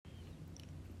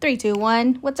3, 2,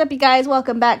 1. What's up, you guys?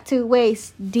 Welcome back to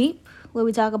Waist Deep, where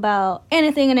we talk about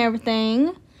anything and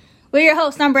everything. We're your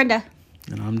hosts. I'm Brenda.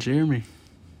 And I'm Jeremy.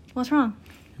 What's wrong?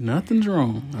 Nothing's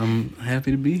wrong. I'm happy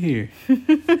to be here.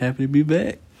 Happy to be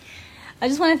back. I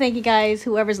just want to thank you guys,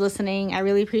 whoever's listening. I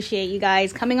really appreciate you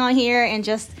guys coming on here and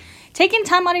just taking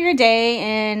time out of your day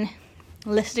and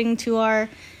listening to our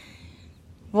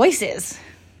voices.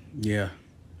 Yeah,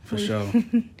 for sure.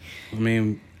 I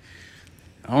mean,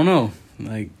 I don't know.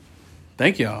 Like,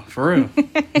 thank y'all, for real.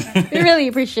 We really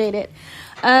appreciate it.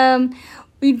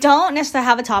 We don't necessarily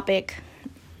have a topic,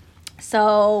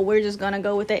 so we're just going to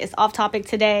go with it. It's off topic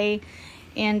today,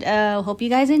 and hope you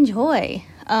guys enjoy.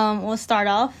 We'll start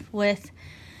off with,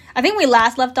 I think we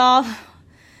last left off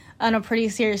on a pretty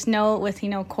serious note with,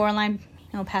 Coraline,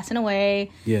 passing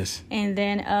away. Yes. And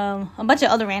then a bunch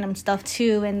of other random stuff,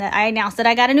 too, and I announced that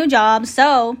I got a new job,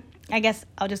 so I guess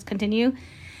I'll just continue.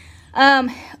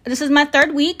 This is my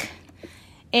 3rd week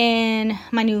in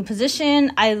my new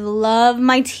position. I love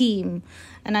my team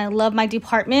and I love my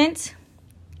department,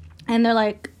 and they're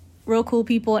like real cool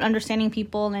people and understanding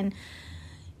people. And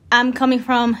I'm coming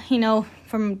from,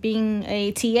 from being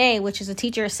a TA, which is a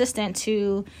teacher assistant,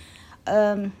 to,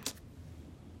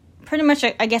 pretty much,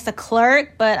 I guess, a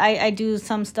clerk, but I do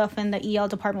some stuff in the EL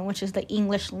department, which is the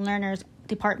English learners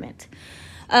department.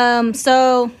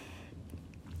 So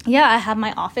yeah, I have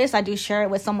my office. I do share it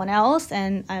with someone else,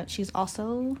 and she's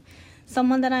also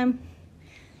someone that I'm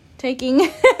taking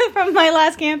from my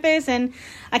last campus, and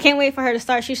I can't wait for her to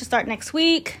start. She should start next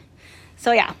week.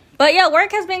 So yeah, but yeah,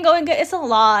 work has been going good. It's a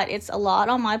lot. It's a lot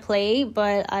on my plate,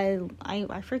 but I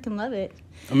freaking love it.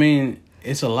 I mean,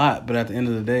 it's a lot, but at the end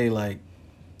of the day, like,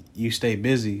 you stay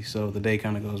busy, so the day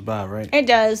kind of goes by, right? It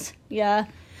does, yeah.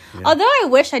 Although I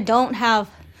wish I don't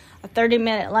have a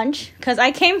 30-minute lunch, because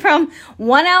I came from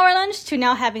 1 hour lunch to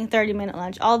now having 30-minute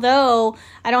lunch. Although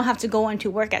I don't have to go into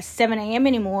work at 7 a.m.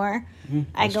 anymore.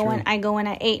 I go in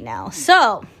at 8 now.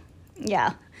 So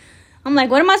yeah, I'm like,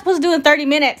 what am I supposed to do in 30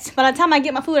 minutes? By the time I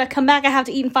get my food, I come back, I have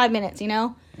to eat in 5 minutes,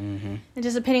 And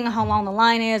just depending on how long the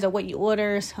line is or what you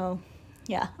order. So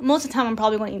yeah, most of the time I'm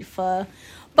probably going to eat pho,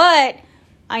 but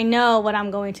I know what I'm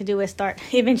going to do is start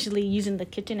eventually using the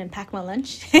kitchen and pack my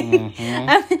lunch.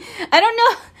 I don't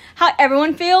know how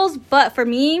everyone feels, but for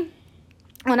me,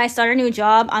 when I start a new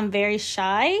job, I'm very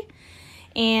shy,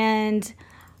 and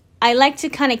I like to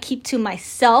kind of keep to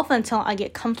myself until I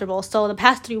get comfortable. So the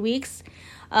past 3 weeks,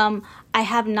 I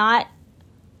have not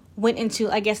went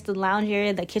into, I guess, the lounge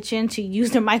area, the kitchen, to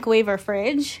use the microwave or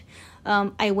fridge.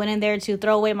 I went in there to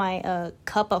throw away my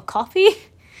cup of coffee, and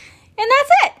that's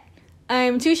it.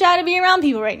 I'm too shy to be around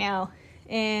people right now.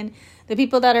 And the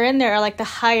people that are in there are like the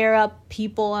higher up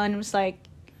people, and I'm just like,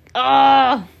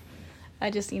 I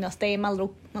just, stay in my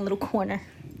little corner.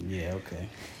 Yeah, okay.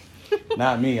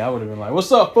 Not me. I would have been like,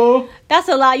 what's up, fool? That's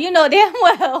a lie. You know damn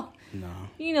well. No.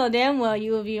 You know damn well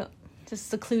you will be just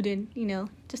secluded,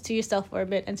 just to yourself for a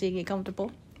bit until you get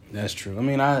comfortable. That's true. I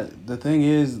mean, the thing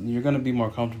is, you're going to be more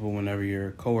comfortable whenever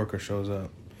your coworker shows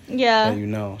up. Yeah.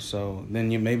 That so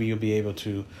then maybe you'll be able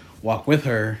to walk with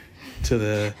her to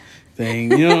the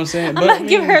thing. You know what I'm saying? I'm going to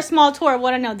give her a small tour of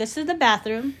what I know. This is the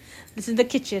bathroom. This is the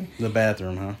kitchen. The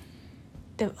bathroom,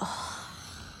 huh?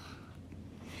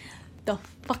 The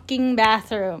fucking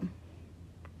bathroom.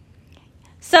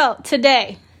 So,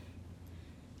 today,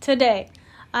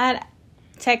 I had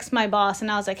text my boss, and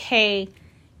I was like, hey,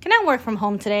 can I work from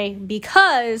home today?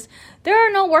 Because there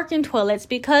are no working toilets,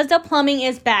 because the plumbing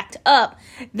is backed up.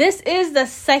 This is the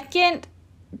second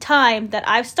time that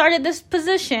I've started this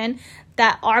position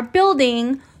that our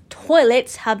building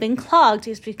toilets have been clogged.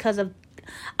 It's because of,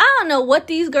 I don't know what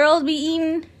these girls be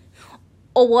eating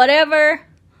or whatever,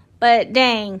 but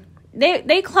dang,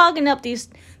 they clogging up these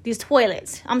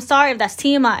toilets. I'm sorry if that's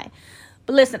TMI,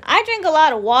 but listen, I drink a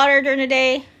lot of water during the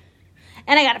day,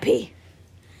 and I gotta pee.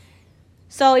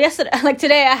 So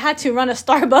today, I had to run to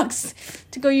Starbucks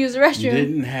to go use the restroom. You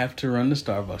didn't have to run to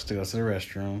Starbucks to go to the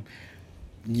restroom.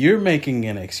 You're making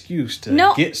an excuse to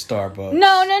get Starbucks.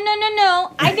 No.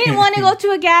 I didn't want to go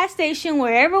to a gas station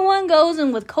where everyone goes,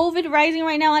 and with COVID rising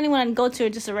right now, I didn't want to go to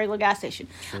just a regular gas station.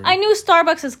 True. I knew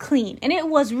Starbucks is clean, and it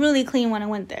was really clean when I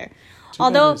went there.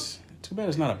 Too bad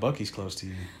it's not a Buc-ee's close to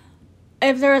you.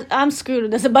 I'm screwed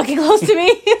if there's a Buc-ee close to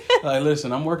me. Like,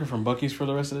 listen, I'm working from Buc-ee's for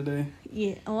the rest of the day.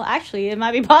 Yeah, well, actually, it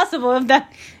might be possible if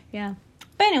that, yeah.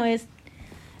 But anyways,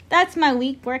 that's my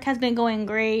week. Work has been going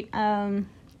great.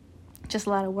 Just a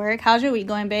lot of work. How's your week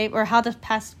going, babe? Or how the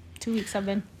past 2 weeks have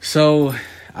been? So,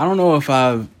 I don't know if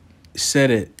I've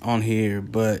said it on here,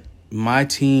 but my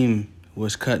team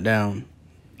was cut down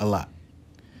a lot.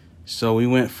 So we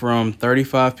went from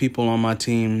 35 people on my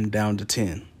team down to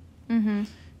 10. Mm-hmm.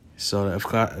 So,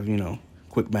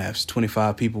 quick maths,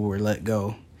 25 people were let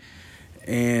go.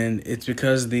 And it's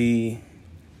because the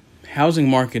housing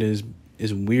market is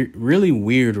weird, really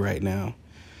weird right now.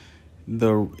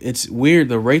 It's weird.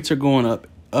 The rates are going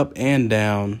up and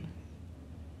down.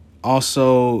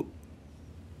 Also,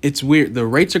 it's weird. The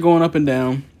rates are going up and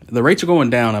down. The rates are going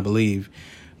down, I believe,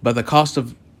 but the cost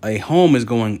of a home is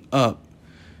going up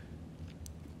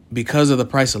because of the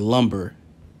price of lumber.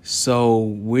 So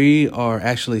we are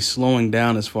actually slowing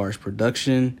down as far as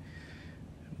production,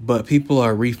 but people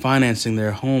are refinancing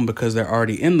their home because they're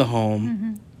already in the home,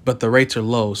 mm-hmm. but the rates are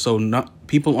low. So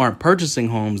people aren't purchasing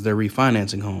homes, they're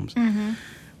refinancing homes, mm-hmm.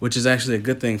 which is actually a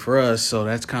good thing for us. So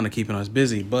that's kind of keeping us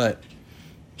busy, but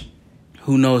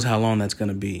who knows how long that's going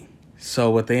to be.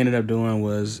 So what they ended up doing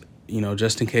was,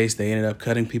 just in case, they ended up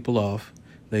cutting people off.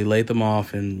 They laid them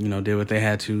off and, did what they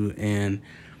had to. And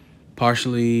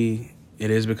partially it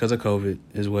is because of COVID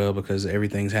as well, because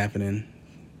everything's happening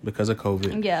because of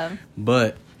COVID. Yeah.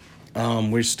 But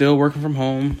we're still working from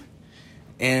home.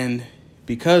 And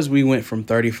because we went from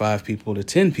 35 people to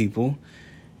 10 people,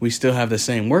 we still have the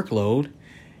same workload,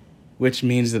 which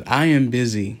means that I am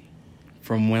busy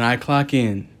from when I clock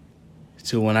in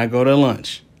to when I go to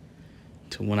lunch,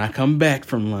 to when I come back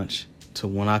from lunch, to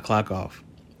when I clock off.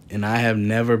 And I have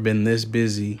never been this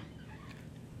busy,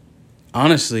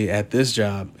 honestly, at this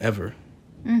job ever.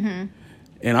 Mm-hmm.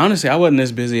 And honestly, I wasn't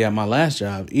this busy at my last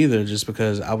job either, just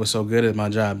because I was so good at my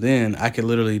job then. I could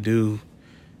literally do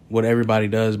what everybody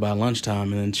does by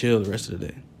lunchtime and then chill the rest of the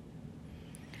day.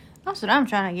 That's what I'm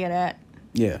trying to get at.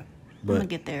 Yeah. But, I'm going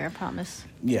to get there, I promise.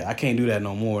 Yeah, I can't do that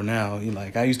no more now.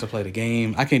 Like, I used to play the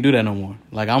game. I can't do that no more.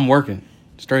 Like, I'm working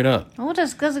straight up. Well,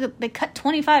 just because they cut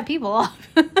 25 people off.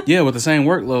 Yeah, with the same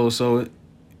workload, so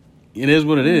it is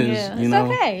what it is. Yeah, it's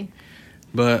okay.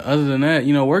 But other than that,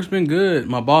 work's been good.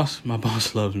 My boss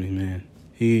loves me, man.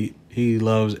 He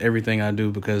loves everything I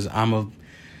do because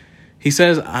he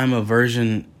says I'm a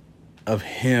version of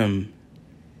him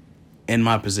in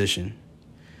my position.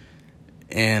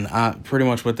 And pretty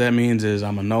much what that means is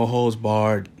I'm a no holds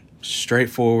barred,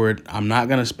 straightforward. I'm not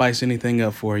going to spice anything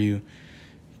up for you.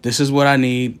 This is what I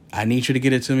need. I need you to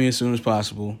get it to me as soon as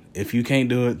possible. If you can't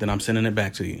do it, then I'm sending it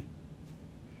back to you.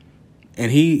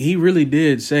 And he really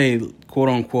did say, quote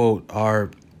unquote,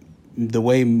 the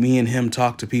way me and him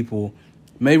talk to people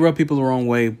may rub people the wrong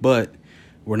way, but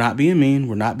we're not being mean.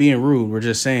 We're not being rude. We're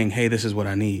just saying, hey, this is what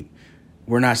I need.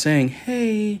 We're not saying,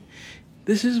 hey,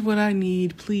 this is what I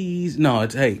need, please. No,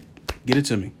 it's, hey, get it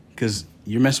to me because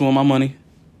you're messing with my money.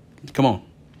 Come on.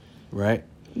 Right?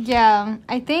 Yeah,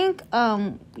 I think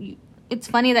it's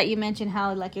funny that you mentioned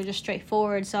how, like, you're just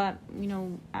straightforward. So,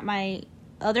 at my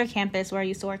other campus where I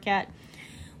used to work at,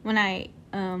 when I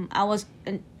was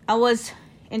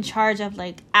in charge of,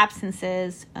 like,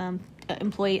 absences,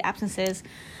 employee absences.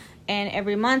 And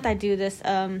every month I do this,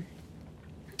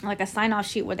 like a sign-off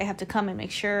sheet where they have to come and make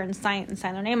sure and sign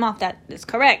their name off that is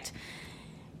correct.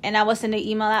 And I would send an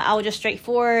email out. I would just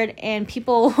straightforward, and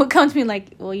people would come to me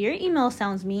like, well, your email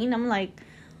sounds mean. I'm like,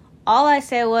 all I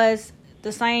said was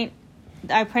I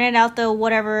printed out the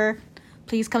whatever,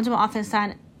 please come to my office and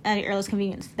sign at your earliest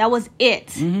convenience. That was it.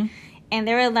 Mm-hmm. And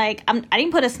they were like, I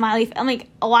didn't put a smiley. I'm like,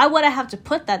 why would I have to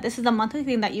put that? This is a monthly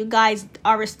thing that you guys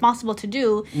are responsible to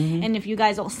do. Mm-hmm. And if you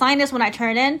guys don't sign this when I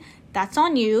turn it in, that's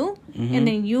on you. Mm-hmm. And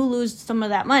then you lose some of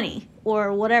that money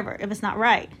or whatever if it's not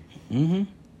right. Mm-hmm.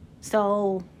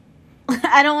 So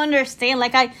I don't understand.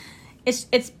 Like, it's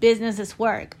business, it's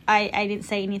work. I didn't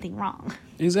say anything wrong.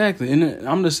 Exactly. And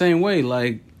I'm the same way.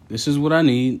 Like, this is what I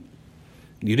need.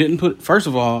 First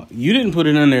of all, you didn't put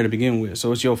it in there to begin with,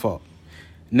 so it's your fault.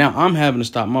 Now I'm having to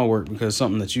stop my work because of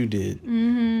something that you did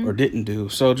mm-hmm. or didn't do.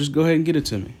 So just go ahead and get it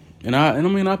to me. And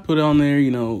I put it on there,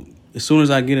 as soon as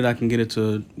I get it, I can get it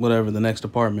to whatever, the next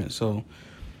department. So,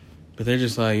 but they're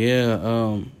just like, yeah,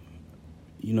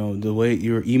 the way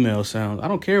your email sounds, I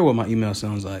don't care what my email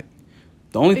sounds like.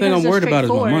 The only thing I'm worried about is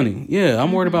my money. Yeah, I'm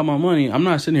mm-hmm. worried about my money. I'm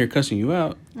not sitting here cussing you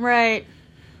out. Right.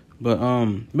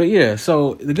 But yeah,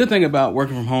 so the good thing about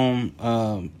working from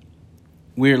home,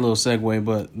 weird little segue,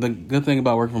 but the good thing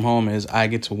about working from home is I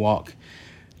get to walk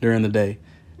during the day.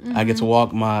 Mm-hmm. I get to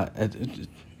walk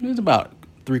it's about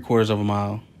 3/4 of a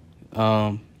mile.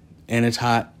 And it's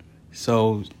hot.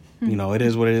 So, it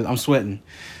is what it is. I'm sweating.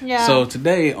 Yeah. So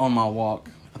today on my walk,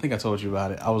 I think I told you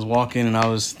about it. I was walking and I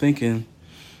was thinking,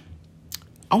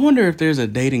 I wonder if there's a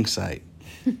dating site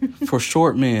for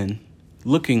short men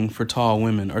looking for tall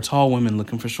women or tall women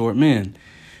looking for short men.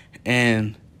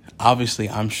 And obviously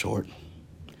I'm short,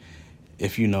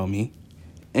 if you know me.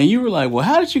 And you were like, well,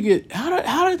 how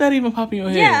did that even pop in your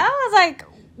head? Yeah, I was like,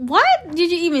 What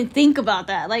did you even think about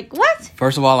that? Like, what?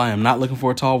 First of all, I am not looking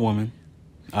for a tall woman.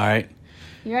 All right.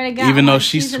 You already got Even one. though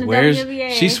she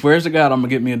swears to God, I'm gonna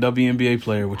get me a WNBA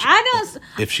player. Which I don't.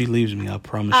 If she leaves me, I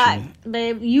promise you.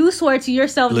 Babe, you swore to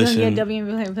yourself you're gonna be a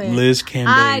WNBA player. Liz Cambage.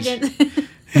 I didn't.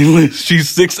 Liz,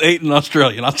 she's 6'8" and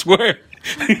Australian. I swear.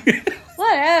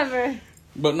 Whatever.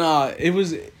 But nah, it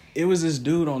was this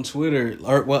dude on Twitter,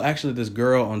 actually this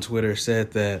girl on Twitter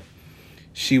said that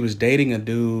she was dating a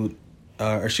dude,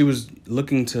 or she was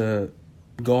looking to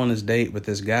go on this date with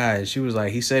this guy. She was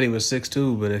like, he said he was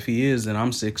 6'2", but if he is, then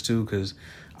I'm 6'2", because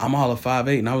I'm all of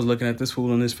 5'8", and I was looking at this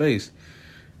fool in his face.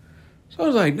 So I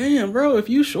was like, damn, bro, if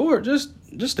you short, just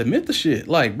admit the shit.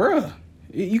 Like, bro,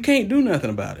 you can't do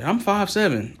nothing about it. I'm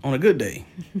 5'7" on a good day.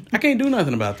 I can't do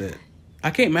nothing about that.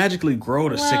 I can't magically grow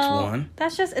to 6'1".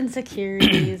 That's just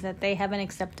insecurities that they haven't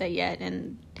accepted yet.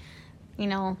 And, you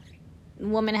know,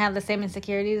 women have the same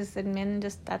insecurities and men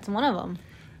that's one of them.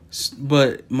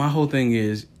 But my whole thing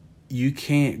is, you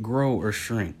can't grow or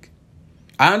shrink.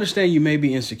 I understand you may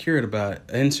be insecure,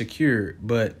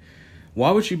 but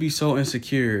why would you be so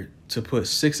insecure to put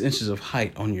 6 inches of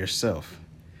height on yourself?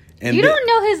 And you don't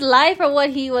know his life or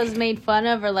what he was made fun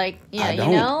of or like, you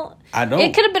know? I don't.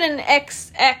 It could have been an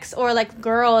ex or like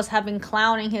girls have been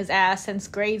clowning his ass since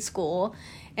grade school.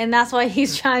 And that's why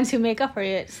he's trying to make up for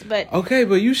it. But okay,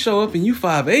 but you show up and you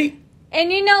 5'8".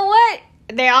 And you know what?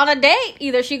 They're on a date.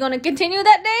 Either she's going to continue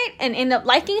that date and end up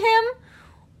liking him,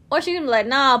 or she's going to be like,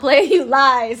 nah, play, you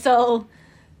lie. So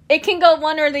it can go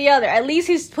one or the other. At least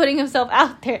he's putting himself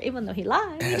out there, even though he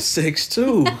lies. At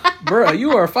 6'2". Bruh,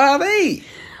 you are 5'8".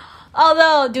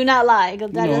 Although, do not lie,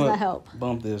 because that does not help.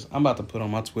 Bump this. I'm about to put on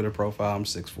my Twitter profile, I'm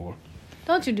 6'4".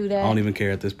 Don't you do that. I don't even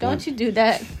care at this point. Don't you do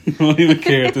that. I don't even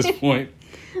care at this point.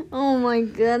 Oh, my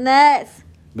goodness.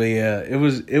 But yeah, it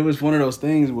was one of those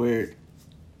things where,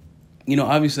 you know,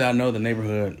 obviously I know the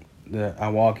neighborhood that I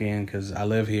walk in because I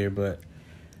live here, but,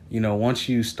 you know, once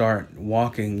you start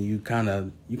walking, you kind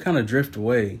of drift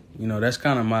away. You know, that's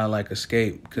kind of my, like,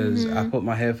 escape because I put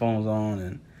my headphones on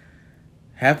and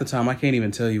half the time I can't even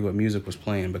tell you what music was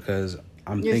playing because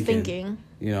You're thinking.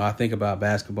 You know, I think about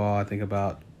basketball, I think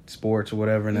about sports or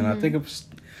whatever, and then I think of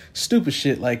stupid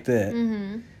shit like that.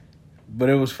 Mm-hmm. But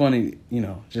it was funny, you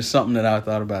know, just something that I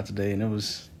thought about today, and it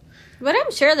was... But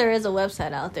I'm sure there is a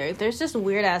website out there. There's just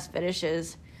weird-ass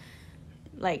fetishes.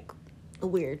 Like,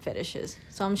 weird fetishes.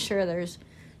 So I'm sure there's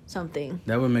something.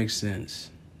 That would make sense.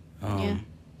 Yeah.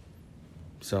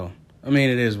 So, I mean,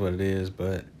 it is what it is,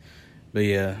 but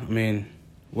yeah, I mean,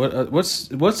 what's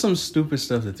some stupid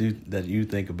stuff that you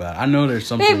think about? I know there's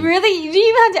something... Hey, really? Do you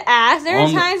even have to ask? There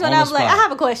are times when I'm like, I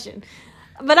have a question.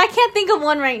 But I can't think of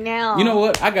one right now. You know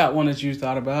what? I got one that you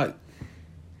thought about.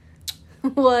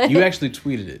 What? You actually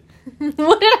tweeted it.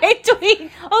 What did I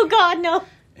tweet? Oh God, no.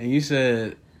 And you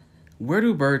said, "Where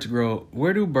do birds grow?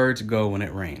 Where do birds go when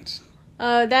it rains?"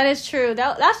 That is true.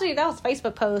 That was a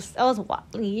Facebook post. That was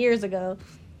years ago.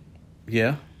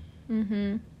 Yeah.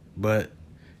 Mm-hmm. But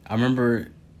I remember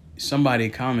somebody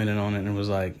commented on it and was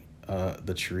like,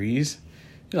 "The trees."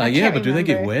 You're like, yeah, but do they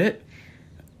get wet?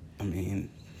 I mean,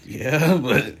 yeah,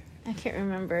 but I can't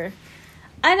remember.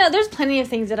 I know there's plenty of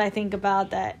things that I think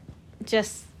about that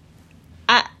just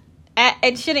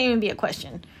it shouldn't even be a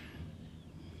question.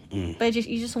 But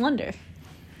you just wonder.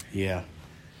 Yeah.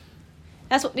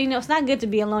 That's what, you know, it's not good to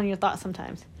be alone in your thoughts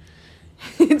sometimes.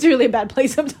 It's really a bad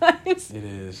place sometimes. It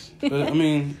is. But I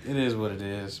mean, it is what it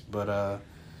is. But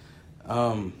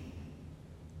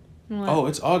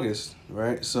it's August,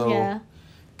 right? So yeah.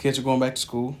 Kids are going back to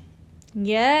school.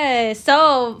 Yes.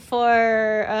 So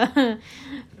for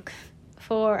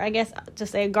I guess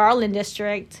just a Garland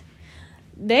district,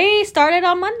 they started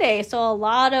on Monday. So a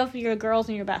lot of your girls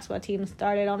and your basketball team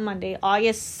started on Monday,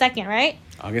 August 2nd, right?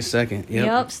 August 2nd.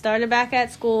 Yep. Started back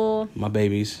at school. My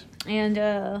babies.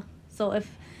 And so if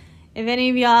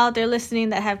any of y'all out there listening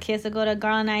that have kids that go to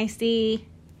Garland IC,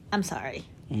 I'm sorry.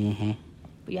 Mm-hmm.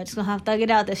 But y'all just gonna have to thug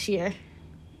it out this year.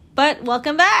 But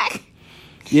welcome back.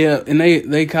 Yeah, and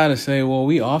they kind of say, well,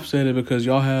 we offset it because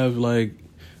y'all have, like,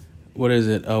 what is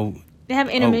it? They have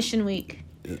intermission week.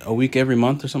 A week every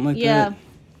month or something like that?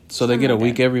 So they get a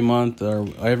week every month or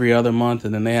every other month,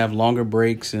 and then they have longer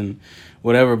breaks and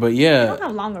whatever. But, yeah. They don't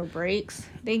have longer breaks.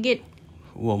 They get...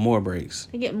 Well, more breaks.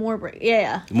 They get more breaks.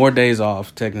 Yeah. More days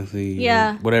off, technically.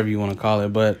 Yeah. Whatever you want to call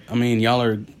it. But, I mean, y'all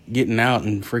are getting out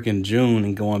in freaking June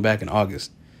and going back in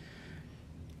August.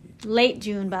 Late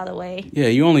June, by the way. Yeah,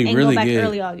 you only and really go back get...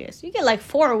 early August. You get like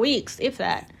 4 weeks, if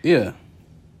that. Yeah.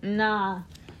 Nah.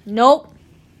 Nope.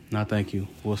 No, thank you.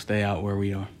 We'll stay out where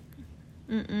we are.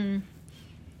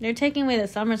 They're taking away the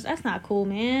summers. That's not cool,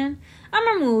 man. I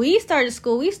remember when we started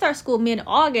school. We started school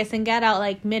mid-August and got out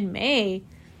like mid-May.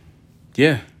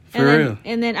 Yeah, for real.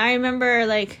 And then I remember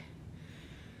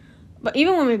but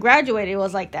even when we graduated, it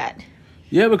was like that.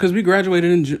 Yeah, because we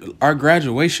graduated our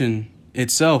graduation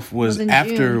itself was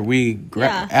after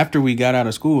after we got out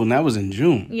of school, and that was in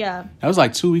June. Yeah. That was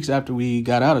like 2 weeks after we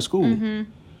got out of school.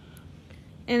 Mm-hmm.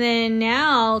 And then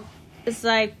now it's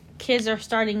like kids are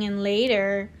starting in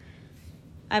later.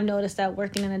 I've noticed that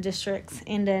working in the districts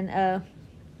and then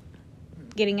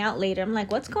getting out later. I'm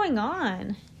like, what's going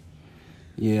on?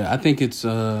 Yeah, I think it's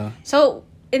So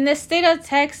in the state of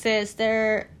Texas,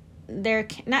 they're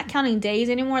not counting days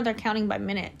anymore. They're counting by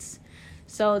minutes.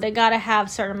 So they got to have a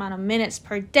certain amount of minutes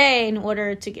per day in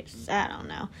order to get, I don't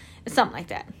know. It's something like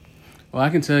that. Well, I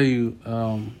can tell you,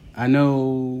 I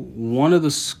know one of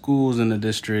the schools in the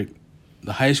district,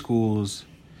 the high schools,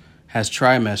 has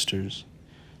trimesters.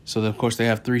 So, of course, they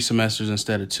have 3 semesters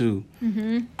instead of 2.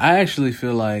 Mm-hmm. I actually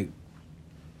feel like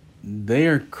they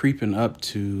are creeping up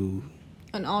to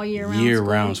an all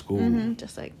year-round school. Mm-hmm.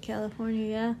 Just like California,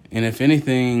 yeah. And if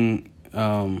anything,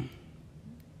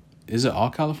 is it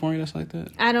all California that's like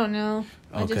that? I don't know.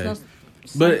 Okay. I just know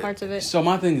some parts of it. So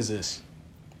my thing is this.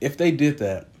 If they did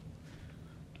that,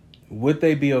 would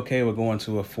they be okay with going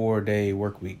to a 4-day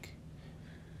work week?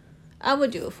 I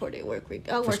would do a 4-day work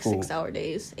week. I'll work school. 6 hour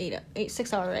days.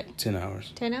 6 hour, right? 10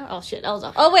 hours. 10 hours? Oh, shit. I was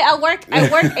off. Oh, wait. I work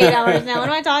 8 hours now. What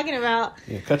am I talking about?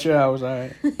 Yeah, cut your hours, all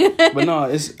right. But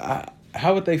no,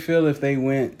 how would they feel if they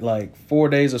went like 4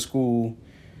 days of school?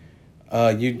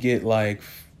 You'd get like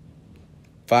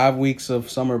 5 weeks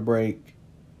of summer break,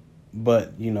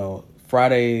 but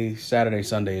Friday, Saturday,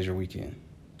 Sunday is your weekend.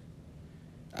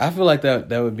 I feel like that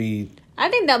would be. I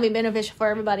think that would be beneficial for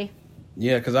everybody.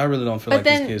 Yeah, because I really don't feel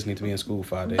these kids need to be in school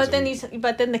 5 days.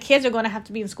 But then the kids are going to have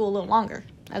to be in school a little longer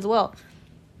as well.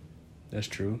 That's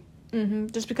true. Mm-hmm.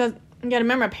 Just because you got to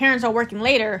remember, parents are working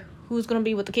later. Who's going to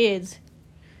be with the kids?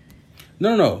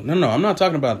 No. I'm not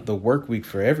talking about the work week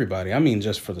for everybody. I mean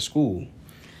just for the school.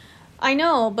 I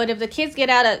know, but if the kids get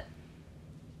out at...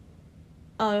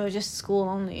 Oh, it was just school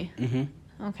only.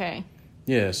 Mm-hmm. Okay.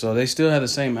 Yeah, so they still have the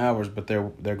same hours, but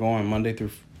they're going Monday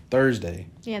through Thursday.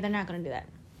 Yeah, they're not going to do that.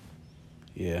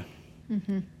 Yeah.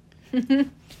 Mm-hmm.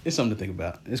 It's something to think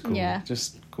about. It's cool. Yeah.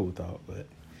 Just cool thought, but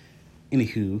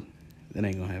anywho, that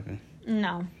ain't gonna happen.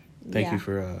 No. Thank you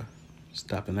for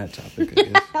stopping that topic, I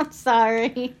guess. I'm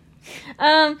sorry. We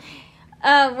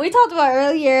talked about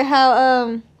earlier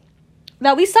how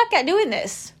that we suck at doing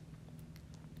this.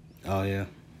 Oh yeah.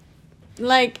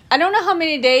 Like, I don't know how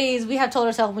many days we have told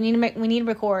ourselves we need to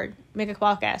record, make a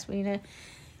podcast. We need to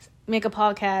make a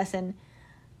podcast, and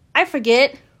I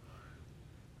forget.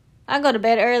 I go to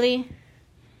bed early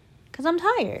because I'm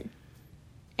tired,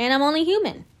 and I'm only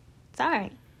human.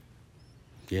 Sorry.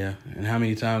 Yeah, and how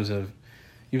many times have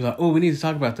you been like, "Oh, we need to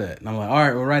talk about that," and I'm like, "All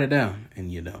right, we'll write it down," and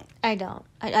you don't. I don't.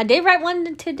 I did write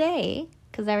one today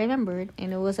because I remembered,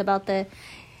 and it was about the,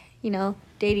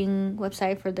 dating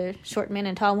website for the short men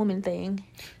and tall women thing.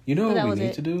 You know what we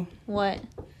need to do? What?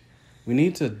 We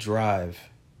need to drive,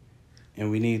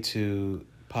 and we need to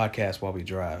podcast while we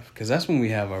drive, because that's when we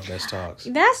have our best talks.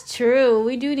 That's true.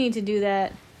 We do need to do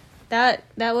that. That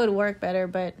would work better,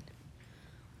 but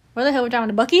where the hell are we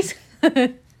driving to Buc-ee's?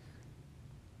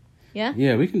 Yeah?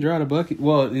 Yeah, we can drive to Buc-ee's.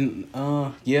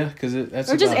 Well, yeah, because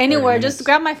that's or just anywhere. Just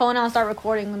grab my phone and I'll start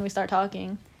recording when we start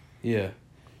talking. Yeah,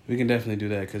 we can definitely do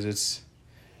that, because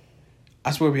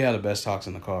I swear we have the best talks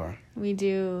in the car. We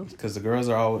do. Because the girls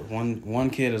are always... One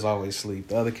kid is always asleep.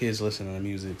 The other kid's listening to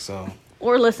music, so...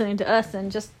 Or listening to us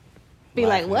and just be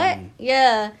like, what?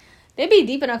 Yeah. They'd be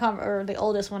deep in our or the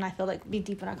oldest one, I feel like, be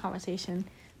deep in our conversation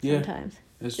sometimes. Yeah,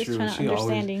 that's just true. Trying to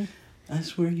understanding. I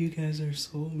swear you guys are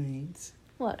soulmates.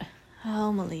 What?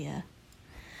 Oh, Malia.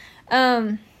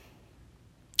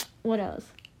 What else?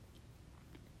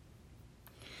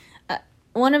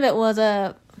 One of it was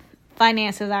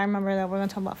finances. I remember that we're going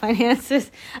to talk about finances.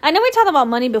 I know we talked about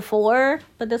money before,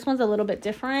 but this one's a little bit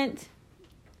different.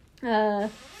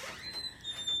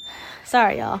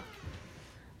 Sorry, y'all.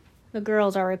 The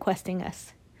girls are requesting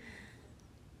us.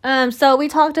 So we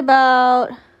talked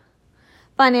about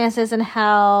finances and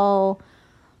how,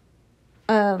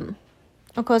 of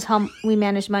course, how we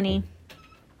manage money.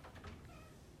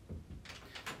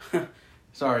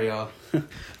 Sorry, y'all.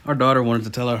 Our daughter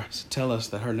wanted to tell us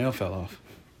that her nail fell off.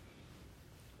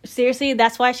 Seriously,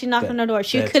 that's why she knocked on the door.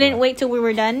 She couldn't wait till we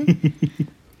were done.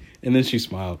 And then she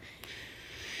smiled.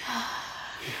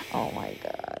 Oh my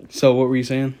God. So what were you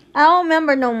saying? I don't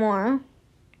remember no more.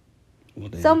 Well,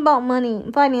 something about money,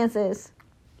 finances.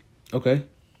 Okay.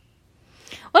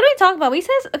 What do we talk about? We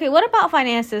says, okay, what about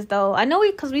finances, though? I know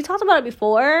because we talked about it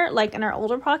before, like, in our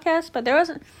older podcast, but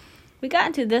we got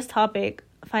into this topic,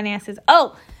 finances.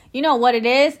 Oh, you know what it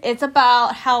is? It's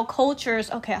about how cultures,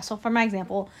 okay, so for my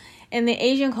example, in the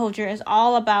Asian culture, it's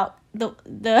all about the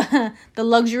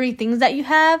luxury things that you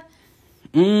have.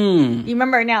 You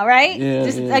remember it now, right? Yeah,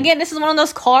 Again, this is one of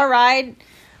those car ride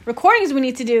recordings we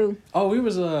need to do. Oh, it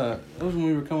was when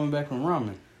we were coming back from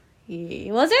ramen.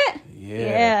 Was it?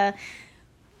 Yeah.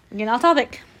 Getting off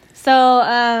topic. So,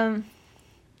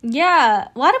 yeah.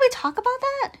 Why did we talk about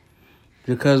that?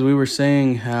 Because we were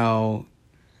saying how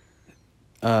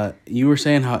you were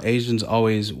saying how Asians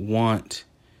always want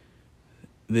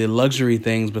the luxury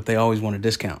things, but they always want a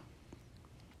discount.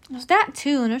 There's that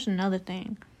too, and there's another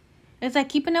thing. It's like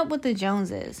keeping up with the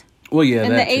Joneses. Well, yeah,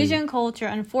 in that the too. Asian culture,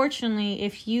 unfortunately,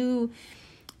 if you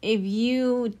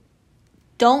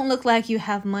don't look like you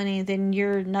have money, then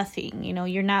you're nothing. You know,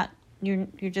 you're not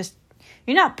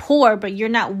poor, but you're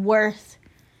not worth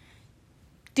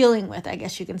dealing with, I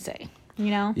guess you can say. You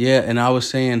know? Yeah, and I was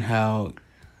saying how,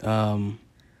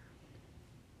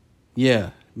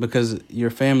 because your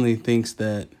family thinks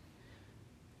that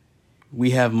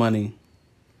we have money,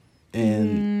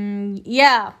 and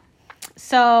yeah.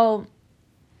 So,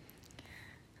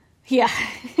 yeah.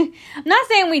 I'm not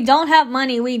saying we don't have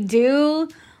money. We do.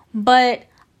 But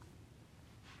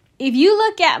if you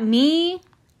look at me,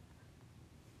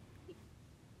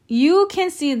 you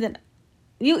can see that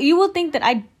you will think that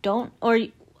I don't, or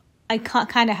I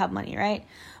kind of have money, right?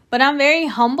 But I'm very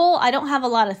humble. I don't have a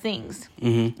lot of things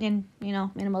in,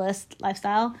 minimalist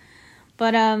lifestyle.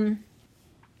 But, and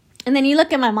then you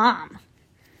look at my mom.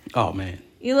 Oh, man.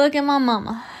 You look at my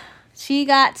mama. She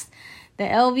got the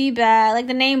LV bag, like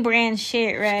the name brand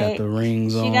shit, right? She got the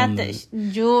rings on. She got the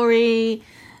jewelry,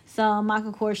 some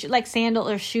Michael Kors, like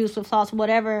sandals or shoes, flip-flops,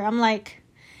 whatever. I'm like,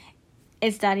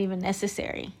 it's not even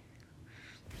necessary.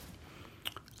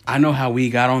 I know how we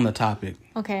got on the topic.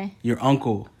 Okay. Your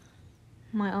uncle.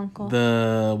 My uncle.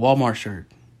 The Walmart shirt.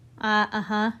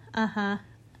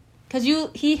 Because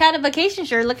he had a vacation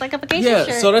shirt. It looked like a vacation shirt.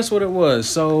 Yeah, so that's what it was.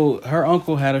 So her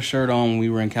uncle had a shirt on when we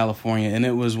were in California, and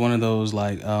it was one of those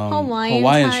like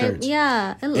Hawaiian shirts.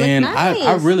 Yeah, it looked and nice.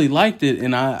 I really liked it,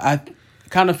 and I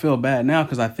kind of feel bad now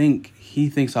because I think he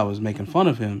thinks I was making fun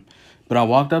of him. But I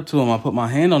walked up to him, I put my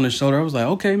hand on his shoulder. I was like,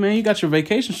 "Okay, man, you got your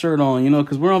vacation shirt on,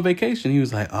 because we're on vacation." He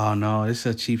was like, "Oh no, it's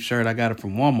a cheap shirt. I got it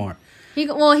from Walmart." He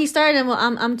started. Well,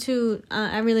 I'm too.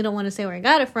 I really don't want to say where I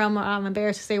got it from, or I'm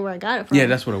embarrassed to say where I got it from. Yeah,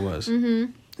 that's what it was.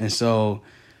 Mm-hmm. And so,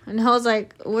 and I was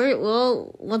like,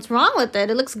 what's wrong with it?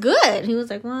 It looks good. He was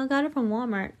like, well, I got it from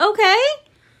Walmart. Okay.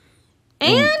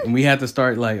 And we had to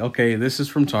start like, okay, this is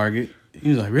from Target. He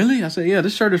was like, really? I said, yeah,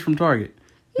 this shirt is from Target.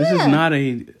 This is not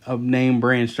a name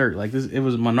brand shirt. Like this, it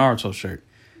was my Naruto shirt.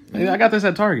 Mm-hmm. I got this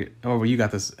at Target. Oh, well, you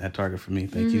got this at Target for me.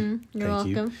 Thank you. You're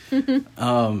welcome.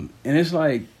 And it's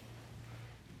like,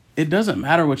 it doesn't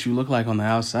matter what you look like on the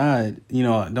outside.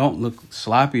 Don't look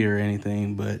sloppy or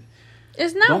anything, but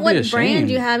it's not what brand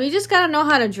you have. You just got to know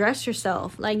how to dress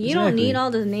yourself. Like, you don't need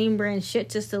all this name brand shit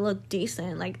just to look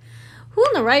decent. Like, who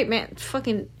in the right, man?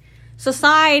 Fucking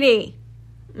society,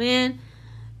 man.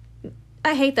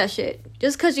 I hate that shit.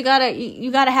 Just because you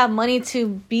gotta have money to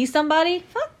be somebody?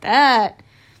 Fuck that.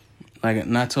 Like,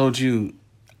 and I told you,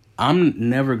 I'm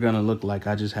never gonna look like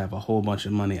I just have a whole bunch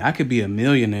of money. I could be a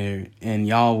millionaire and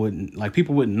y'all wouldn't, like,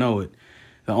 people wouldn't know it.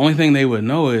 The only thing they would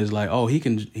know is like, oh,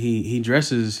 he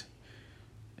dresses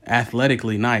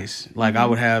athletically nice. Like, I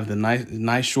would have the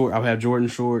nice short. I would have Jordan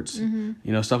shorts,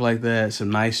 stuff like that. Some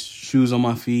nice shoes on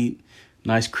my feet,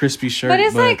 nice crispy shirt. But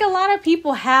it's like a lot of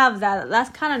people have that.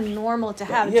 That's kind of normal to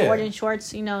have Jordan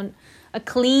shorts. A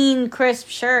clean, crisp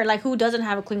shirt. Like, who doesn't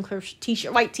have a clean, crisp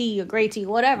t-shirt, white tee, or gray tee,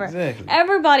 whatever. Exactly.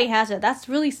 Everybody has it. That's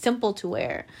really simple to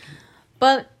wear.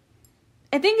 But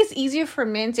I think it's easier for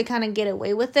men to kind of get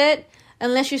away with it,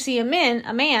 unless you see a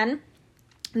man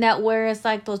that wears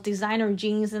like those designer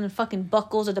jeans and the fucking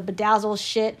buckles or the bedazzled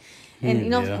shit,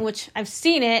 and which I've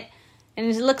seen it, and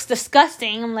it looks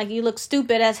disgusting. I'm like, you look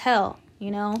stupid as hell.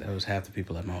 That was half the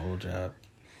people at my old job.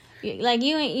 Like,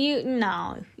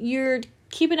 you're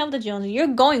keeping up with the Joneses. You're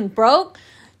going broke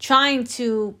trying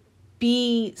to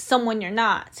be someone you're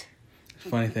not.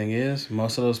 Funny thing is,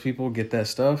 most of those people get that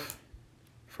stuff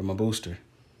from a booster.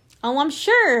 Oh, I'm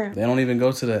sure. They don't even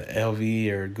go to the LV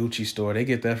or Gucci store. They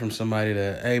get that from somebody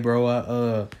that, hey,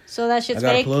 bro, so that shit's I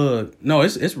got fake? a plug. No,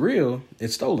 it's real.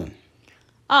 It's stolen.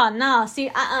 Oh, no. See,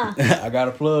 I got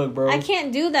a plug, bro. I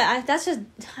can't do that. That's just,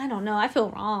 I don't know. I feel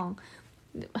wrong.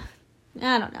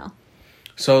 I don't know.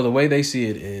 So the way they see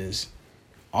it is,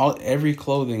 every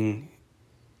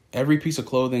piece of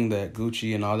clothing that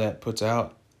Gucci and all that puts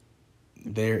out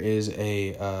there is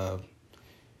a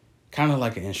kind of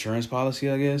like an insurance policy,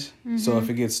 I guess. Mm-hmm. So if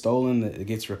it gets stolen, it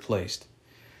gets replaced.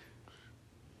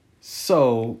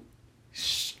 So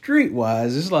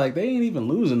streetwise, it's like they ain't even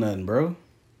losing nothing, bro.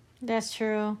 That's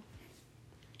true.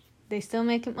 They still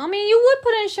make it. I mean, you would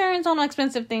put insurance on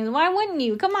expensive things. Why wouldn't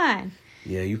you? Come on.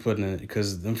 Yeah, you putting it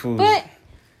because them fools. But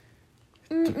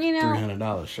you know,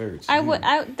 $300 shirts. I would.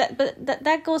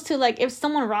 That goes to like if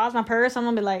someone robs my purse, I'm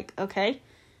gonna be like, okay,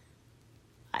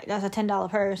 that's a $10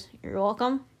 purse. You're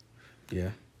welcome. Yeah.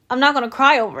 I'm not gonna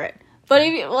cry over it. But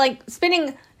if you like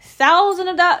spending thousands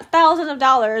of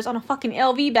dollars on a fucking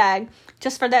LV bag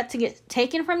just for that to get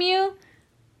taken from you,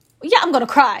 yeah, I'm gonna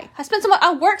cry.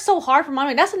 I worked so hard for my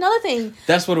money. That's another thing.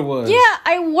 That's what it was. Yeah,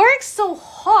 I worked so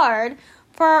hard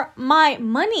for my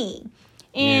money.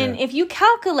 And if you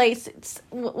calculate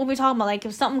what we're talking about, like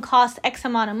if something costs X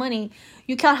amount of money,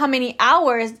 you count how many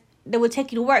hours that would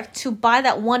take you to work to buy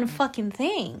that one fucking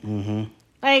thing. Mm-hmm.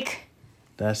 Like,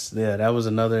 that was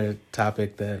another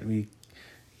topic that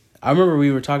I remember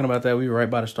we were talking about that. We were right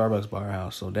by the Starbucks bar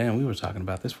house. So damn, we were talking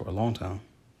about this for a long time.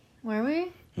 Were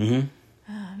we? Mm-hmm.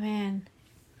 Oh man.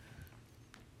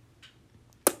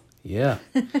 Yeah.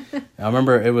 I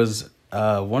remember it was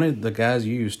one of the guys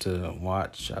you used to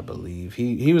watch, I believe.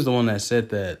 He was the one that said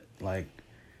that, like,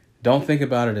 don't think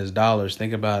about it as dollars.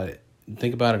 Think about it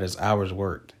as hours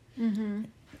worked. Mm-hmm.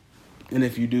 And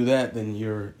if you do that, then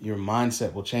your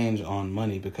mindset will change on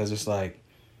money, because it's like,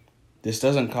 this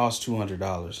doesn't cost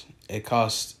 $200. It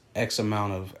costs X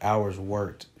amount of hours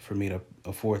worked for me to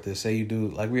afford this. Say you do,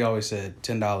 like we always said,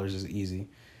 $10 is easy.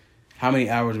 How many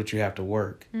hours would you have to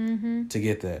work to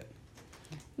get that?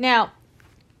 Now,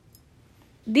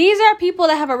 these are people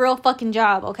that have a real fucking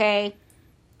job, okay?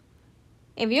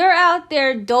 If you're out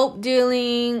there dope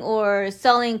dealing or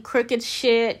selling crooked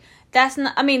shit, that's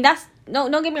not, I mean, that's, no,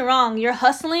 don't get me wrong, you're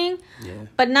hustling,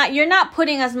 but you're not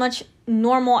putting as much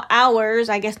normal hours,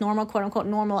 I guess normal, quote unquote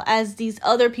normal, as these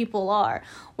other people are.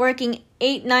 Working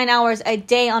 8-9 hours a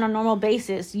day on a normal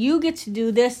basis. You get to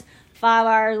do this 5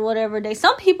 hours, whatever day.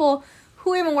 Some people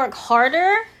who even work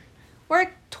harder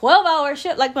work 12-hour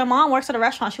shit. Like my mom works at a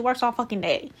restaurant. She works all fucking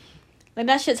day. Like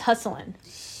that shit's hustling.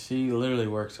 She literally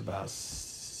works about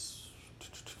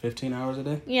 15 hours a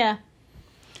day. Yeah.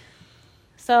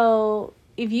 So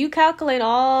if you calculate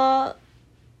all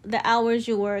the hours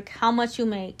you work, how much you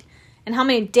make, and how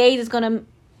many days it's gonna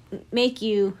make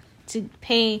you to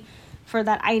pay for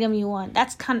that item you want,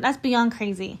 that's beyond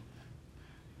crazy.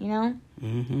 You know?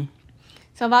 Mm-hmm.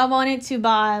 So if I wanted to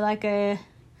buy like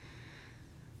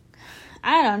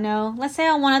I don't know, let's say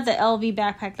I wanted the LV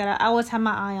backpack that I always have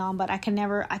my eye on, but I can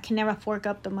never fork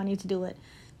up the money to do it,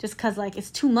 just cause like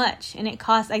it's too much and it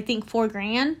costs I think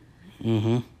 $4,000.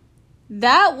 Mm-hmm.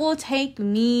 That will take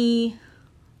me,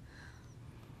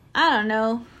 I don't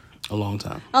know, a long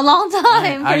time.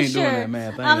 I ain't doing that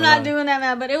math. I'm not doing that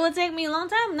math, but it would take me a long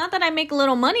time. Not that I make a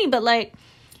little money, but like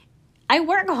I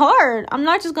work hard. I'm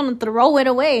not just gonna throw it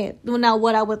away. Now,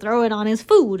 what I would throw it on is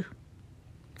food.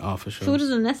 Oh, for sure. Food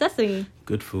is a necessity.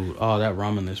 Good food. Oh, that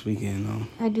ramen this weekend, though.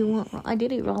 I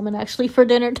did eat ramen actually for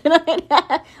dinner tonight.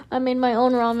 I made my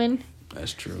own ramen.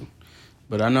 That's true.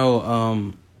 But I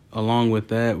know, along with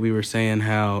that, we were saying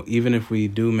how even if we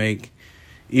do make,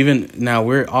 even now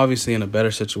we're obviously in a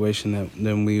better situation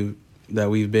than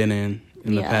we've been in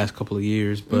the past couple of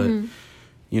years. But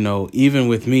you know, even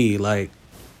with me, like,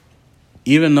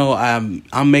 even though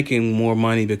I'm making more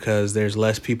money because there's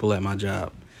less people at my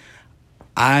job,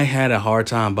 I had a hard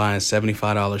time buying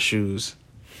 $75 shoes,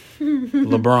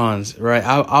 LeBrons. Right?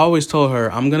 I always told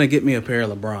her I'm gonna get me a pair of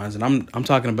LeBrons, and I'm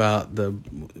talking about the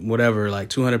whatever, like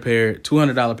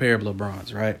 $200 pair of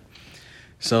LeBrons. Right?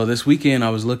 So this weekend I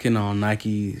was looking on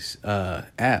Nike's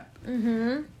app,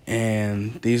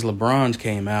 and these LeBrons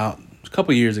came out a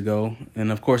couple years ago, and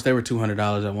of course they were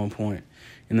 $200 at one point,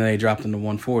 and then they dropped them to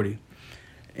 $140.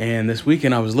 And this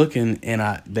weekend I was looking,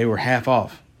 and they were half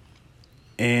off.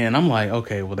 And I'm like,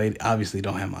 okay, well, they obviously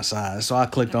don't have my size. So I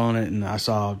clicked on it, and I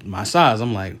saw my size.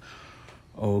 I'm like,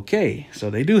 okay, so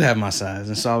they do have my size.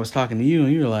 And so I was talking to you,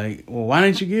 and you were like, well, why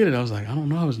didn't you get it? I was like, I don't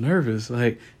know. I was nervous.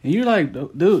 Like, and you're like,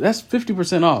 dude, that's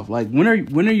 50% off. Like, when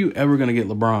are you ever going to get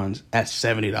LeBrons at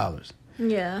 $70?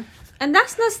 Yeah. And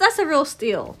that's a real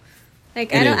steal.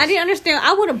 Like, I didn't understand.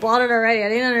 I would have bought it already. I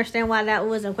didn't understand why that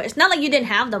wasn't. It's not like you didn't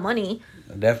have the money.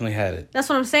 I definitely had it. That's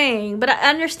what I'm saying. But I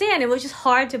understand. It was just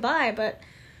hard to buy. But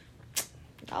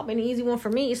that'll be an easy one for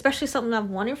me. Especially something I've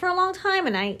wanted for a long time.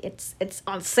 And it's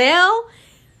on sale.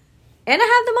 And I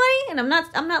have the money. And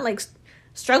I'm not like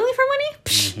struggling for money.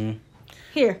 Psh,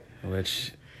 here.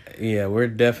 Which, yeah, we're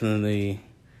definitely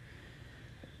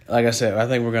like I said, I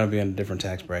think we're gonna be in a different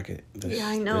tax bracket. Yeah,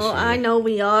 I know. I know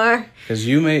we are. Because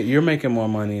you're making more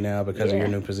money now because of your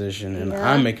Yeah. new position, and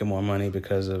Yeah. I'm making more money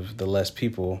because of the less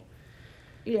people.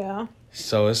 Yeah.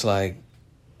 So it's like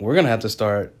we're gonna have to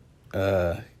start.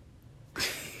 We're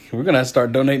gonna have to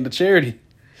start donating to charity,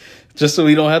 just so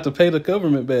we don't have to pay the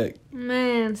government back.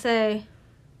 Man, say.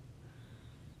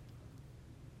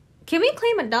 Can we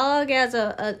claim a dog as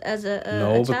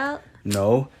a child?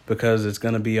 No, because it's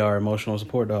gonna be our emotional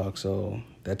support dog. So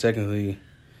that technically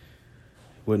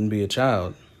wouldn't be a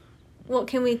child. Well,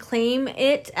 can we claim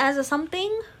it as a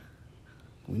something?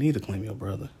 We need to claim your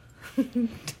brother. I'm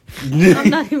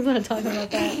not even gonna talk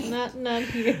about that. Not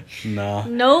here. Nah.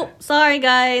 Nope. Sorry,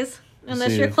 guys.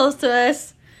 Unless See you're ya. close to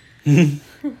us.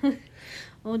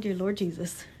 Oh dear Lord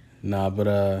Jesus. Nah, but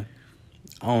I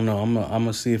don't know. I'm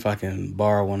gonna see if I can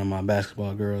borrow one of my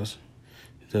basketball girls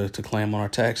to claim on our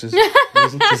taxes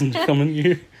this coming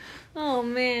year. Oh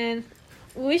man,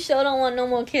 we sure don't want no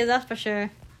more kids. That's for sure.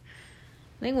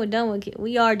 I think we're done with kids.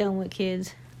 We are done with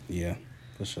kids. Yeah,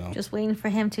 for sure. Just waiting for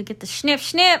him to get the snip.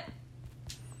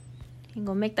 He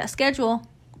gonna make that schedule.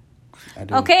 I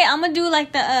do. Okay, I'm gonna do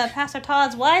like the Pastor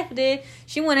Todd's wife did.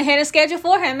 She went ahead and scheduled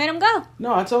for him and made him go.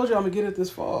 No, I told you I'm gonna get it this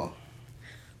fall.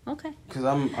 Okay. Because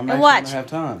I'm actually watch. gonna have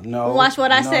time. No. Watch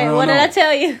what I said. No, What no. did I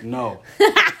tell you? No.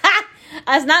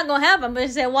 That's not gonna happen. But she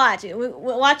said, watch it.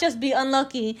 Watch us be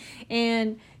unlucky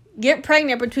and get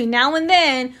pregnant between now and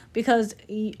then, because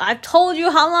I've told you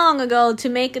how long ago to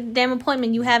make a damn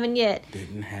appointment. You haven't yet.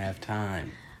 Didn't have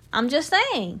time. I'm just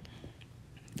saying.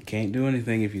 You can't do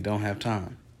anything if you don't have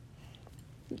time.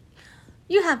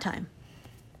 You have time.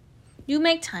 You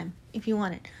make time if you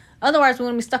want it. Otherwise, we're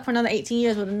gonna be stuck for another 18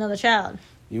 years with another child.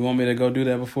 You want me to go do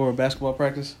that before basketball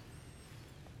practice?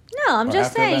 No, I'm Or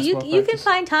just after saying you basketball can practice?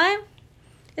 find time.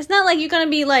 It's not like you're gonna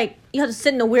be like you have to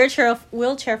sit in a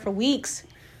wheelchair for weeks.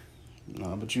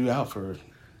 No, but you're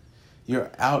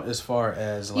out as far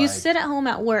as like You sit at home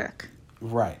at work.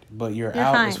 right, but you're You're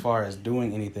out fine. as far as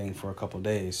doing anything for a couple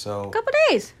days. So A couple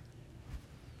days.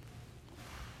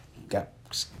 got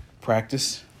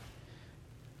practice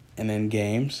and then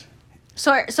games.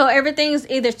 So everything's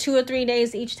either 2 or 3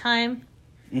 days each time.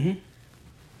 Mhm.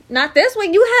 Not this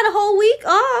week. You had a whole week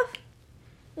off.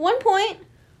 1 point.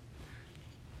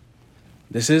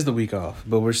 This is the week off,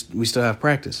 but we still have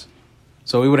practice.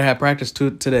 So we would have had practice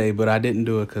today, but I didn't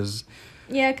do it because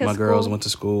Yeah, because my girls went to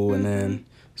school, and then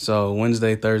so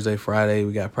Wednesday, Thursday, Friday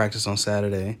we got practice on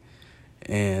Saturday,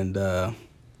 and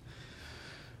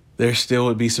there still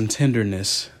would be some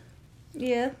tenderness.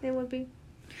 Yeah, it would be.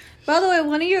 By the way,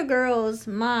 one of your girls'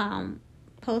 mom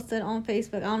posted on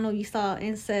Facebook. I don't know if you saw it,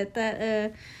 and said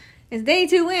that it's day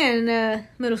 2 in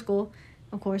middle school,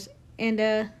 of course,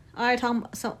 and I talking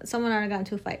someone already got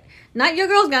into a fight. Not your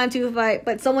girls got into a fight,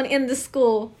 but someone in the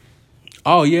school.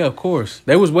 Oh yeah, of course.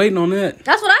 They was waiting on that.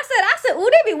 That's what I said. I said, "Ooh,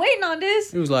 they be waiting on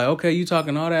this." It was like, okay, you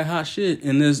talking all that hot shit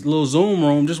in this little Zoom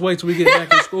room. Just wait till we get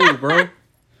back in school, bro.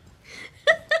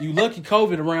 You lucky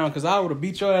COVID around, because I would have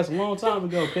beat your ass a long time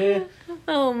ago, kid.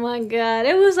 Oh my god!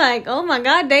 It was like, oh my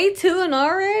god, day 2 and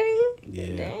already.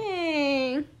 Yeah.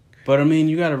 Dang. But I mean,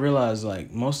 you got to realize, like,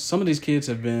 some of these kids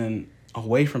have been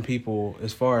away from people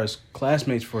as far as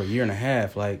classmates for a year and a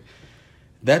half. Like,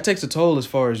 that takes a toll as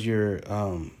far as your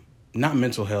not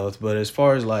mental health, but as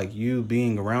far as like you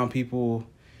being around people.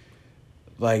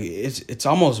 Like, it's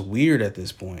almost weird at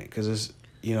this point, because it's,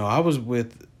 you know, I was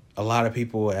with a lot of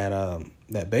people at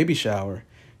that baby shower,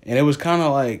 and it was kind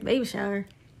of like Baby shower.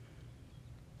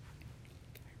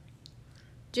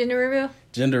 Gender reveal.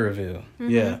 gender reveal. Mm-hmm.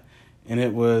 Yeah. And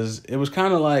it was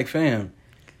kind of like, fam,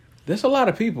 there's a lot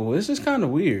of people. This is kind of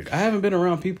weird. I haven't been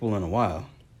around people in a while.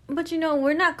 But you know,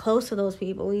 we're not close to those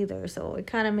people either, so it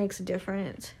kind of makes a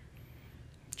difference.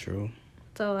 True.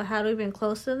 So had we been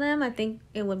close to them, I think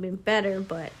it would have been better.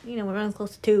 But you know, we're running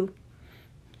close to 2.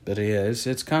 But yeah,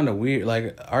 it's kind of weird.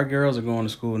 Like, our girls are going to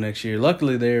school next year.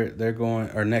 Luckily, they're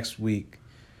going, or next week,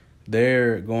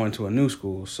 they're going to a new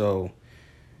school, so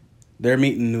they're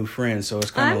meeting new friends. So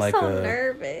it's kind of like I'm so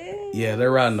nervous. Yeah,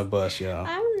 they're riding the bus, y'all.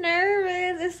 I'm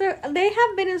nervous. They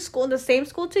have been in school, the same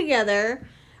school together,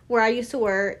 where I used to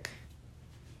work,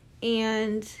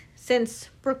 and since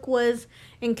Brooke was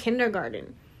in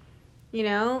kindergarten, you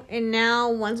know, and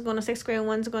now one's going to 6th grade and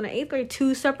one's going to 8th grade,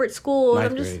 2 separate schools.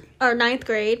 Ninth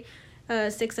grade,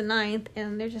 6th and 9th,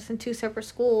 and they're just in 2 separate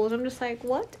schools. I'm just like,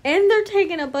 what? And they're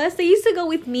taking a bus. They used to go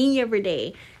with me every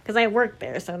day because I worked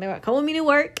there, so they would come with me to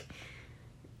work,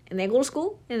 and they go to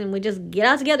school, and then we just get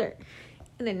out together.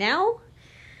 And then now,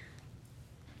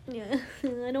 yeah,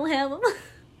 I don't have them.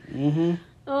 Mm-hmm.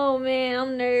 Oh man,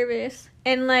 I'm nervous.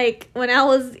 And like when I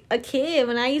was a kid,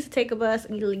 when I used to take a bus,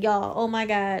 y'all, oh my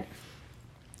god,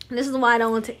 this is why I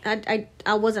don't. I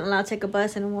wasn't allowed to take a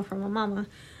bus anymore from my mama.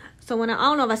 So when I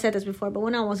don't know if I said this before, but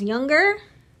when I was younger,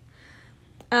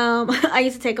 I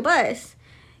used to take a bus,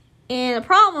 and the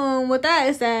problem with that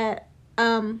is that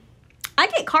I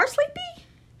get car sleepy,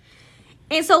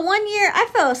 and so one year I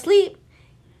fell asleep,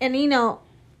 and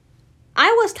I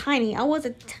was tiny. I was a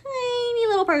tiny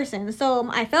little person. So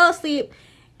I fell asleep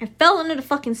and fell under the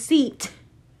fucking seat,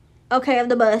 okay, of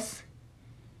the bus.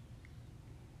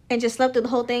 And just slept through the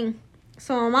whole thing.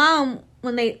 So my mom,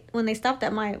 when they stopped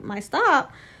at my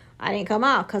stop, I didn't come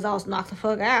out because I was knocked the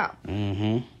fuck out.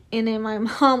 Mm-hmm. And then my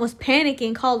mom was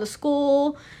panicking, called the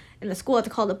school, and the school had to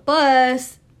call the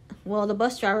bus. Well, the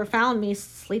bus driver found me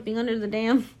sleeping under the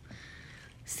damn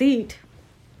seat.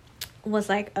 Was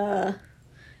like,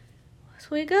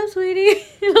 wake up, sweetie.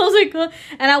 And I was like,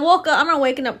 and I woke up. I remember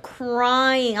waking up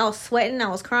crying. I was sweating. I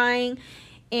was crying.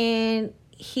 And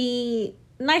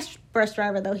nice bus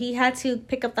driver though. He had to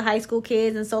pick up the high school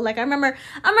kids. And so like, I remember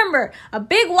a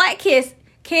big white kid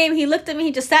came. He looked at me.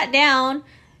 He just sat down.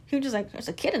 He was just like, there's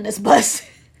a kid in this bus.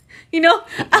 Hello.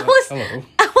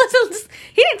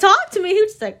 He didn't talk to me. He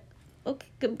was just like,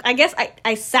 okay. I guess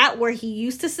I sat where he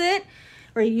used to sit,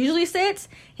 where he usually sits.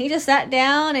 He just sat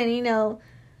down and,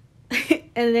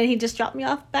 and then he just dropped me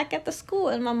off back at the school.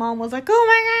 And my mom was like, oh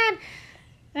my God.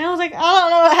 And I was like, I don't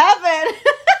know what happened.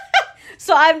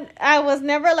 So I was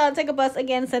never allowed to take a bus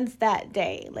again since that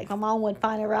day. Like my mom would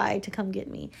find a ride to come get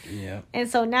me. Yeah. And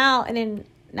so now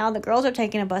the girls are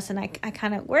taking a bus and I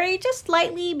kind of worry just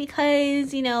slightly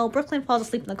because, Brooklyn falls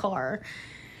asleep in the car.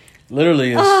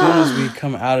 Literally, as soon as we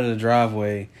come out of the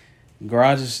driveway,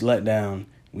 garage is let down.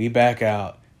 We back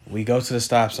out. We go to the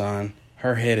stop sign.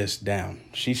 Her head is down.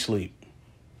 She sleep.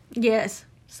 Yes.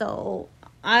 So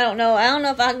I don't know. I don't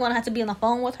know if I'm going to have to be on the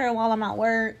phone with her while I'm at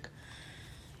work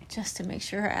just to make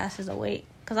sure her ass is awake.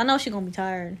 Because I know she's going to be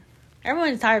tired.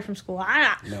 Everyone's tired from school.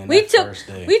 We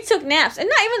took naps. And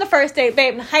not even the first day,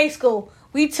 babe. In high school,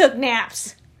 we took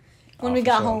naps when we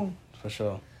got home. For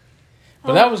sure.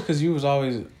 But that was because you was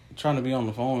always trying to be on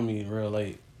the phone with me real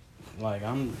late. Like,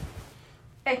 I'm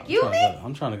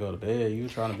trying to go to bed. You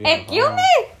trying to be on the phone.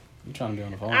 You trying to be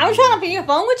on the phone. I was trying to be on the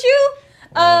phone with you.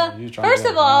 First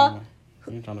of all,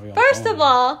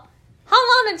 how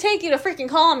long did it take you to freaking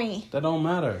call me? That don't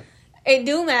matter. It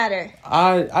do matter.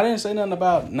 I didn't say nothing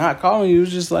about not calling you. It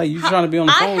was just like you trying to be on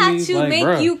the phone with me. I had to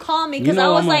make you call me because I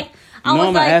was like, I'm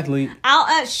an athlete.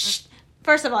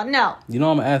 First of all, no. You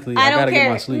know I'm an athlete. I gotta get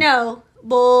my sleep. No.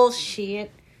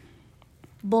 Bullshit.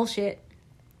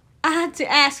 I had to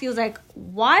ask you, I was like,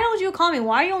 why don't you call me?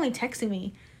 Why are you only texting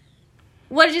me?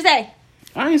 What did you say?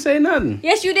 I ain't say nothing.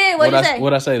 Yes, you did. What did you say?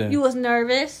 What'd I say then? You was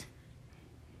nervous.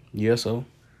 Yeah, so.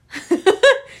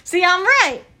 See, I'm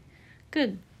right.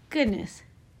 Goodness.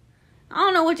 I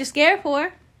don't know what you're scared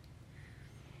for.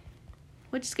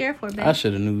 What you scared for, babe? I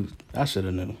should have knew.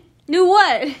 Knew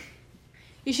what?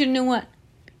 You should have knew what?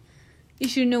 You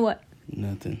should have knew what?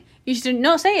 Nothing. You should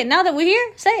know. Say it. Now that we're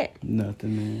here, say it.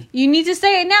 Nothing, man. You need to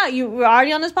say it now. We're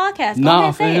already on this podcast.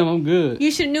 Nah, fam, I'm good. You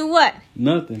should knew what?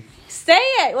 Nothing. Say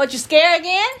it. What, you scared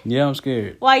again? Yeah, I'm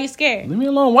scared. Why are you scared? Leave me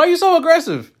alone. Why are you so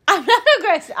aggressive? I'm not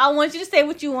aggressive. I want you to say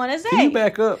what you want to say. Can you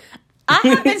back up? I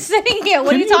have been sitting here.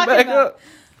 What are you talking back about? Up?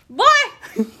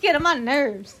 Boy, get on my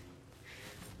nerves.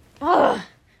 Ugh.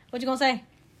 What you gonna say?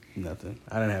 Nothing.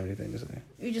 I didn't have anything to say.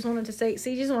 You just wanted to say.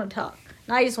 See, you just want to talk.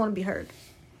 Now you just want to be heard.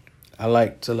 I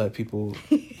like to let people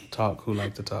talk who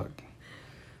like to talk.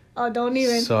 Oh, don't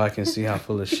even. So I can see how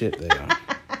full of shit they are.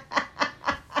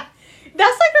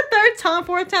 That's like the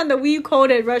fourth time that we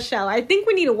quoted Rush Hour. I think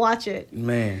we need to watch it.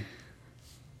 Man.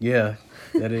 Yeah,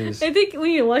 that is. I think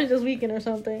we need to watch it this weekend or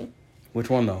something. Which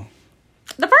one though?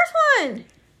 The first one.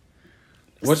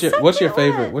 What's your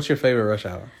favorite? What's your favorite Rush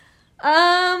Hour?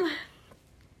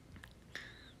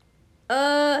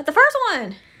 The first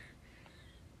one.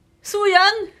 So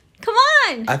Young. Come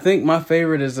on. I think my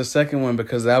favorite is the second one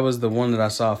because that was the one that I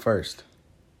saw first.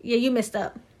 Yeah, you messed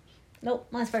up. Nope,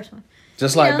 mine's first one.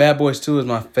 Just like Bad Boys 2 is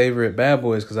my favorite Bad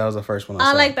Boys because that was the first one I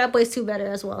saw. I like Bad Boys 2 better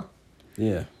as well.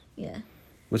 Yeah. Yeah.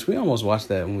 Which we almost watched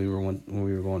that when we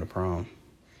were going to prom.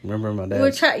 Remember my dad? We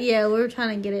were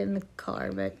trying to get it in the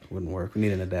car, but wouldn't work. We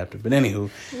need an adapter. But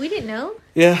anywho, we didn't know.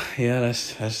 Yeah,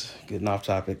 that's getting off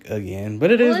topic again.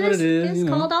 But it is what it is. It's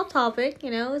called off topic.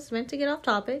 It's meant to get off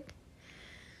topic.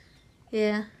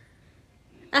 Yeah.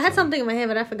 I had something in my head,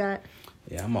 but I forgot.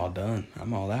 Yeah, I'm all done.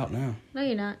 I'm all out now. No,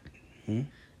 you're not. No,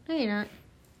 you're not.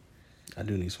 I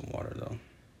do need some water though.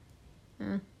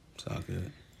 It's all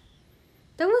good.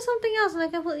 There was something else and I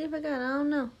completely forgot. I don't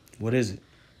know. What is it?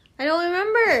 I don't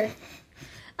remember.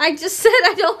 I just said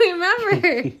I don't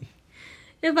remember.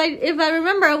 If I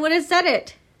remember, I would have said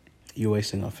it. You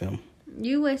wasting our film.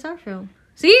 You waste our film.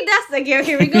 See, that's like,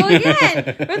 here we go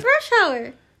again with Rush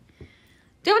Hour.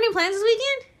 Do you have any plans this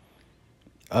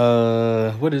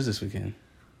weekend? What is this weekend?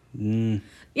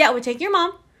 Yeah, we're taking your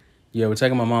mom. Yeah, we're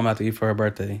taking my mom out to eat for her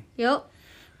birthday. Yep.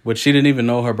 Which she didn't even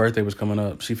know her birthday was coming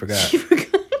up. She forgot.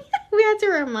 We had to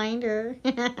remind her.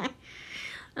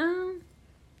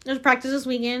 There's practice this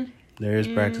weekend. There is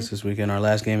practice this weekend. Our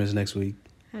last game is next week.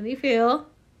 How do you feel?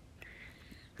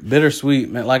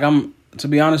 Bittersweet, man. Like, to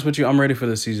be honest with you, I'm ready for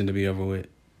the season to be over with.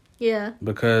 Yeah.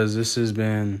 Because it's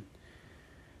been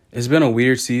a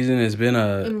weird season. It's been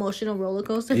a emotional roller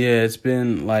coaster. Yeah, it's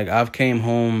been like I've came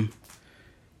home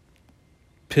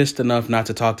pissed enough not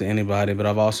to talk to anybody, but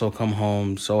I've also come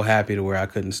home so happy to where I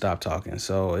couldn't stop talking.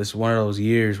 So it's one of those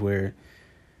years where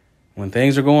when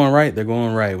things are going right, they're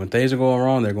going right. When things are going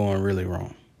wrong, they're going really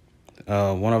wrong.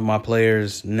 One of my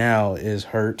players now is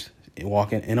hurt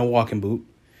walking in a walking boot.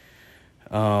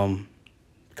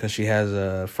 Because she has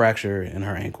a fracture in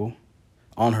her ankle,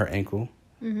 on her ankle.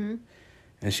 Mm-hmm.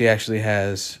 And she actually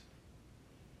has,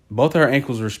 both of her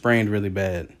ankles were sprained really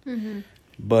bad. Mm-hmm.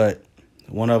 But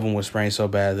one of them was sprained so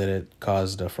bad that it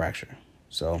caused a fracture.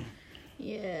 So.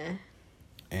 Yeah.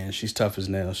 And she's tough as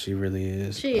nails. She really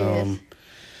is. She is.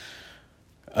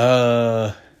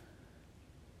 Other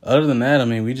than that, I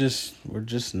mean, we're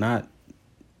just not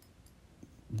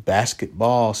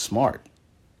basketball smart.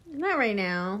 Not right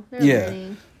now. They're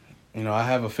learning. You know, I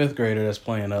have a 5th grader that's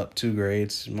playing up 2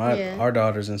 grades. Our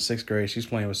daughter's in 6th grade. She's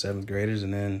playing with 7th graders,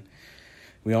 and then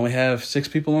we only have 6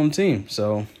 people on the team.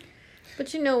 So,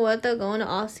 but you know what? They're going to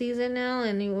off season now,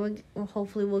 and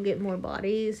hopefully we'll get more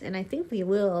bodies, and I think we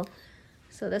will.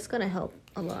 So that's gonna help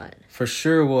a lot. For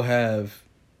sure, we'll have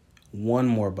one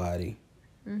more body.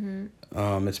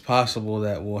 Mm-hmm. It's possible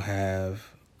that we'll have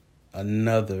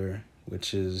another,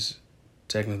 which is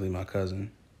technically my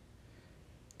cousin.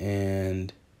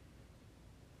 And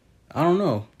I don't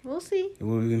know. We'll see.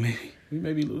 We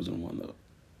may be losing one though.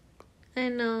 I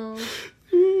know.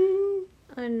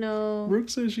 I know. Brooke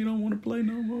says she don't want to play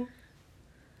no more.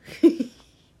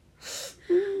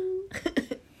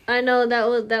 I know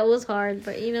that was hard,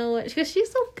 but you know what? Because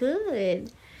she's so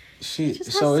good. She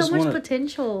just has so much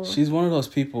potential. She's one of those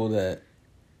people that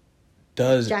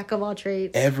does jack of all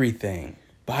trades, everything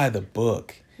by the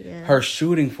book. Yeah. Her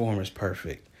shooting form is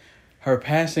perfect. Her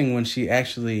passing when she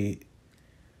actually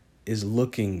is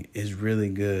looking is really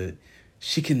good.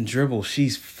 She can dribble.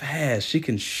 She's fast. She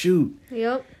can shoot.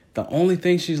 Yep. The only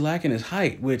thing she's lacking is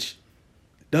height, which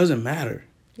doesn't matter.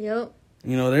 Yep.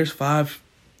 You know, there's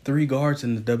 5'3" guards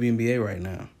in the WNBA right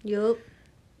now. Yep.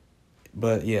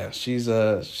 But yeah, she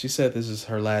said this is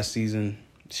her last season.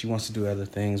 She wants to do other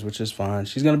things, which is fine.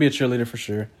 She's gonna be a cheerleader for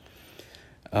sure.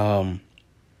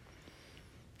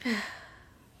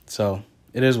 So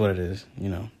it is what it is, you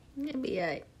know. It'll be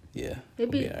alright. Yeah.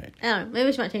 It'll be alright. I don't know.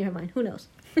 Maybe she might change her mind. Who knows?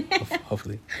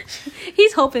 Hopefully.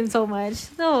 He's hoping so much.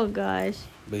 Oh gosh.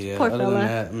 But yeah, poor other fella. than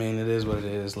that, I mean, it is what it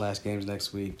is. Last game's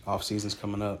next week. Off season's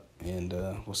coming up, and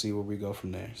we'll see where we go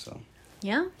from there. So.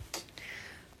 Yeah.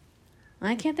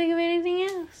 I can't think of anything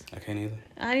else. I can't either.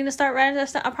 I need to start writing that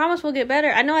stuff. I promise we'll get better.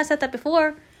 I know I said that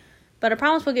before, but I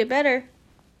promise we'll get better.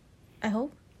 I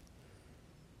hope.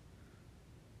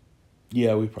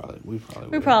 Yeah, we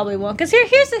probably won't. Because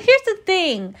here's the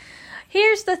thing.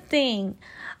 Here's the thing.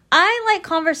 I like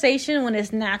conversation when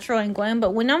it's natural and going,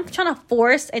 but when I'm trying to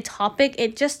force a topic,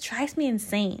 it just drives me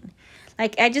insane.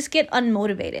 Like, I just get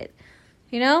unmotivated.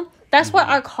 You know? That's why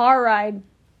our car ride,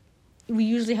 we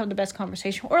usually have the best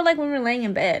conversation. Or like when we're laying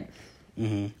in bed.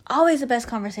 Mm-hmm. Always the best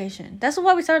conversation. That's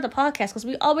why we started the podcast, because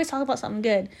we always talk about something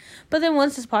good. But then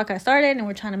once this podcast started and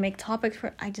we're trying to make topics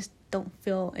for, I just don't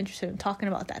feel interested in talking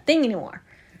about that thing anymore.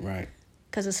 Right.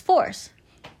 Because it's force.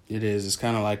 It is. It's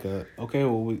kind of like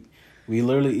we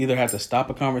literally either have to stop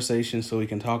a conversation so we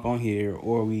can talk on here,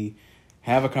 or we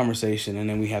have a conversation and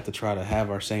then we have to try to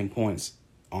have our same points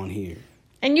on here.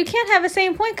 And you can't have the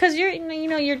same point because you're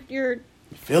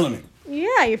feeling it.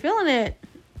 Yeah, you're feeling it.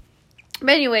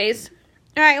 But anyways,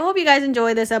 all right. I hope you guys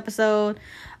enjoyed this episode.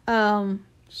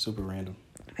 Super random.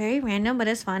 Very random, but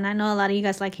it's fun. I know a lot of you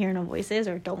guys like hearing our voices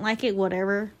or don't like it.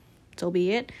 Whatever, so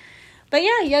be it. But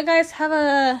yeah, you guys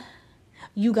have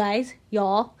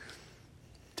y'all.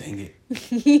 Dang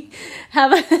it.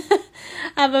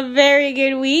 have a very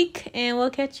good week, and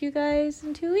we'll catch you guys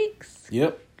in 2 weeks.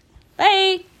 Yep.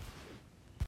 Bye.